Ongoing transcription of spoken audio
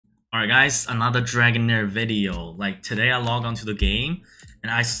Alright guys, another Dragonheir video. Like today I logged onto the game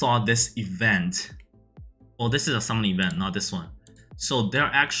and I saw this event. Oh, this is a summon event, not this one. So they're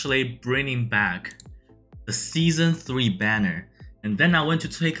actually bringing back the Season 3 banner. And then I went to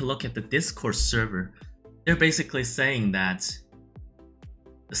take a look at the Discord server. They're basically saying that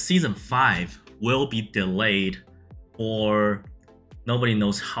the Season 5 will be delayed for nobody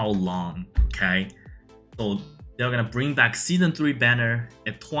knows how long, okay? So they're gonna bring back Season 3 banner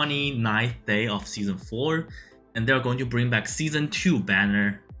at 29th day of Season 4, and they're going to bring back Season 2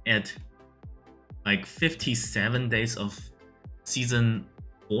 banner at like 57 days of Season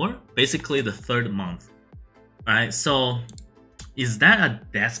 4, basically the third month. Alright, so is that a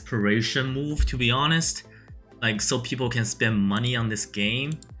desperation move, to be honest? Like, so people can spend money on this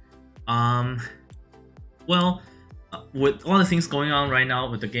game? Well, with all the things going on right now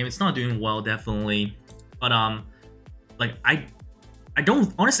with the game, it's not doing well, definitely. But like I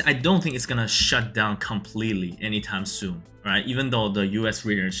don't think it's gonna shut down completely anytime soon, right? Even though the US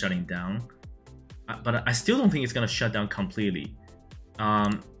region is shutting down, but I still don't think it's gonna shut down completely.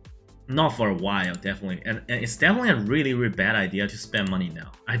 Not for a while, definitely. And it's definitely a really bad idea to spend money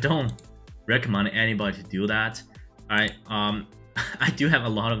now. I don't recommend anybody to do that. I do have a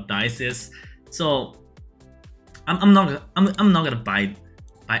lot of dices, so I'm not gonna buy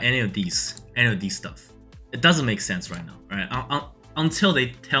any of these stuff. It doesn't make sense right now, right? Until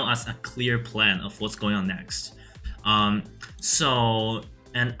they tell us a clear plan of what's going on next. So,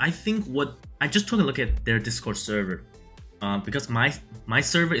 and I think I just took a look at their Discord server, because my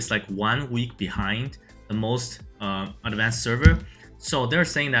server is like 1 week behind the most advanced server. So they're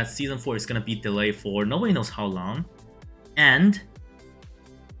saying that Season 4 is gonna be delayed for nobody knows how long, and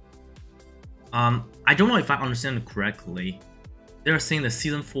I don't know if I understand it correctly. They're saying that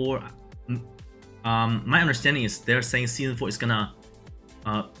Season 4. My understanding is they're saying Season 4 is gonna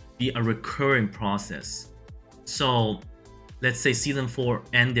be a recurring process. So let's say Season 4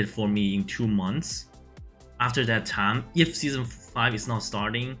 ended for me in 2 months. After that time, if Season 5 is not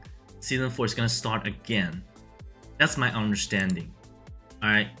starting, Season 4 is gonna start again. That's my understanding.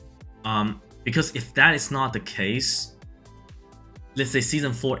 Alright. Because if that is not the case, let's say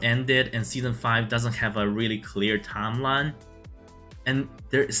Season 4 ended and Season 5 doesn't have a really clear timeline, and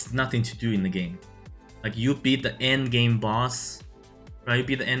there is nothing to do in the game. Like, you beat the end game boss, right? You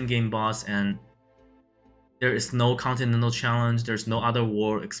beat the end game boss and there is no continental challenge, there's no other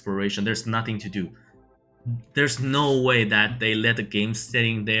world exploration, there's nothing to do. There's no way that they let the game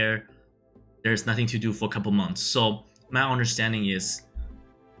sitting there, there's nothing to do for a couple months. So my understanding is,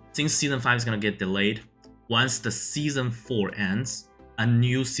 since Season 5 is gonna get delayed, once the Season 4 ends, a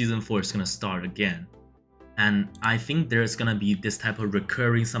new Season 4 is gonna start again. And I think there's gonna be this type of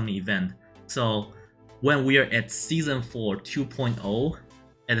recurring summon event. So when we are at Season 4 2.0,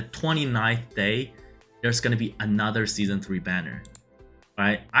 at the 29th day, there's gonna be another Season 3 banner.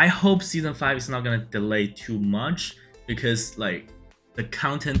 Right? I hope Season 5 is not gonna delay too much, because like the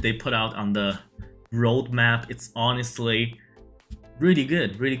content they put out on the roadmap, it's honestly really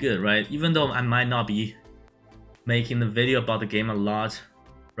good, right? Even though I might not be making the video about the game a lot,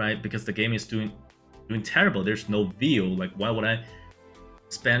 right? Because the game is doing terrible. There's no view. Like, why would I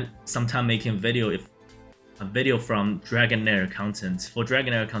spend some time making a video if a video from Dragonheir content for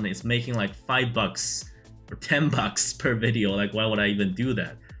Dragonheir content is making like $5 or $10 per video? Like, why would I even do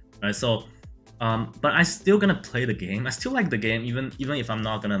that, right? So but I still gonna play the game. I still like the game, even if I'm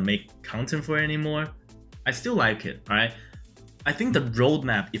not gonna make content for it anymore. I still like it. All right, I think the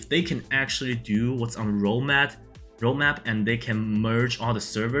roadmap, if they can actually do what's on roadmap and they can merge all the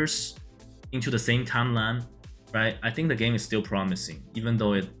servers into the same timeline, right? I think the game is still promising, even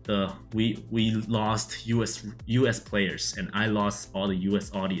though we lost US players and I lost all the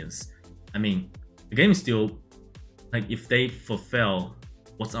US audience. I mean, the game is still, like, if they fulfill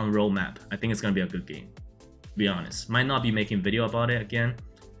what's on roadmap, I think it's gonna be a good game, to be honest. Might not be making video about it again,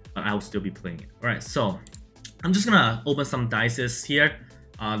 but I will still be playing it. Alright, so I'm just gonna open some dices here.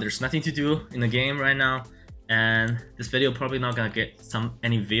 There's nothing to do in the game right now, and this video probably not gonna get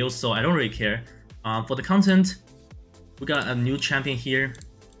any views, so I don't really care. For the content, we got a new champion here,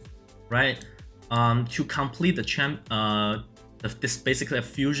 right? To complete the this basically a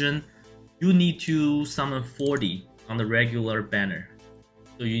fusion, you need to summon 40 on the regular banner.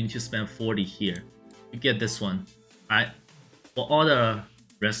 So you need to spend 40 here. You get this one, right? For all the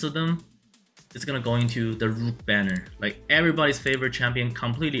rest of them, it's gonna go into the Rook banner. Like, everybody's favorite champion,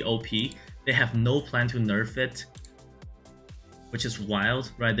 completely OP. They have no plan to nerf it, which is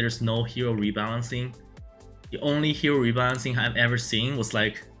wild, right? There's no hero rebalancing. The only hero rebalancing I've ever seen was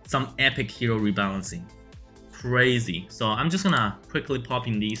like some epic hero rebalancing. crazy. So I'm just gonna quickly pop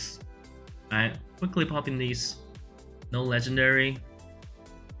in these. Alright, quickly pop in these. No legendary.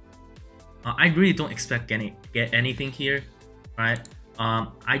 I really don't expect get anything here. Right?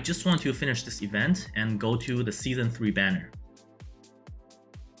 I just want to finish this event and go to the Season 3 banner.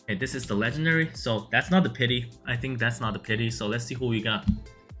 Okay, this is the legendary, so that's not the pity. I think that's not the pity, so let's see who we got.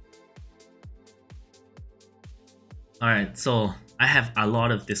 Alright, so I have a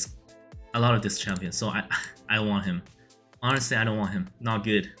lot of this champion, so I want him. Honestly, I don't want him. Not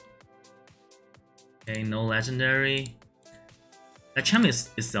good. Okay, no legendary. That champion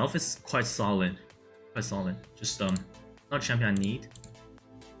itself is quite solid. Quite solid. Just not a champion I need.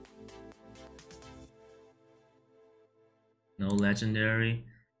 No legendary.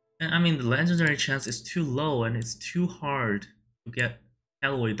 And I mean, the legendary chance is too low and it's too hard to get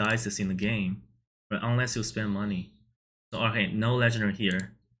alloy dices in the game, right? Unless you spend money. So okay, no legendary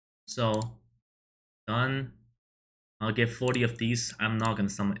here. So done. I'll get 40 of these. I'm not gonna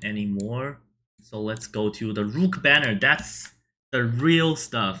summon any more. So let's go to the Rook banner. That's the real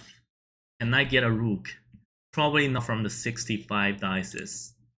stuff. Can I get a Rook? Probably not from the 65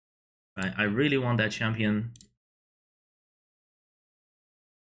 dices. Right? I really want that champion.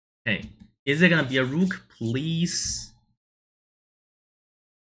 Okay, is it gonna be a Rook? Please.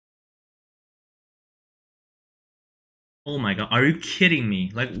 Oh my god, are you kidding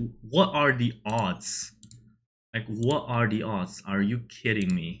me? Like, what are the odds? Like, what are the odds? Are you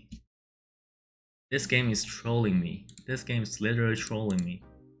kidding me? This game is trolling me. This game is literally trolling me.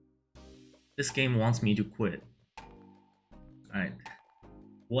 This game wants me to quit. Alright.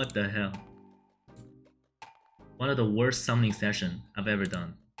 What the hell? One of the worst summoning sessions I've ever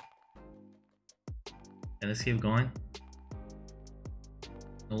done. Okay, let's keep going.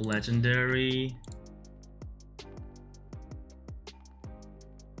 No legendary.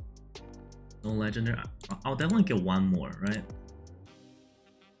 No legendary. I'll definitely get one more, right?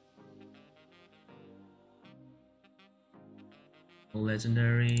 No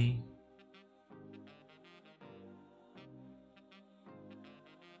legendary.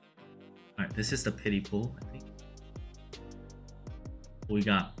 Alright, this is the pity pool, I think. What we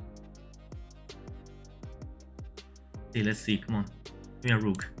got? Okay, let's see. Come on. Give me a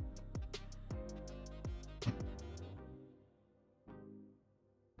Rook.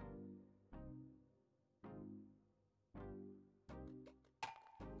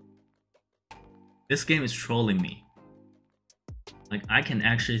 This game is trolling me. Like, I can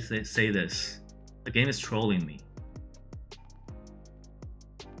actually say this. The game is trolling me.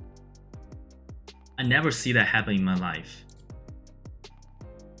 I never see that happen in my life.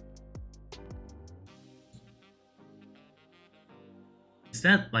 Is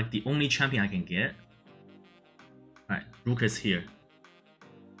that like the only champion I can get? Alright, Rook is here.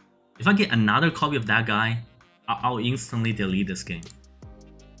 If I get another copy of that guy, I'll instantly delete this game.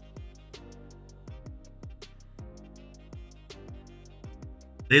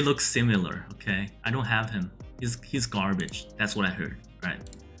 They look similar, okay? I don't have him. He's garbage. That's what I heard, right?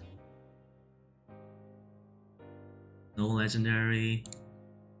 No legendary.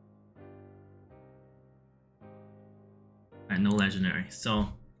 Alright, no legendary. So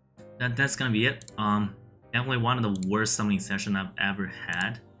that's gonna be it. Definitely one of the worst summoning sessions I've ever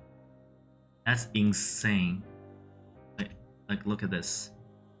had. That's insane. Like look at this.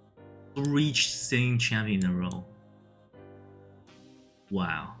 3 singing champions in a row.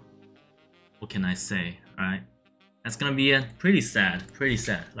 Wow. What can I say, right? That's gonna be it. Pretty sad, pretty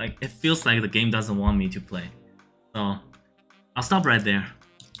sad. Like, it feels like the game doesn't want me to play. So, I'll stop right there.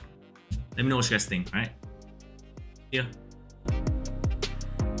 Let me know what you guys think, alright? See ya.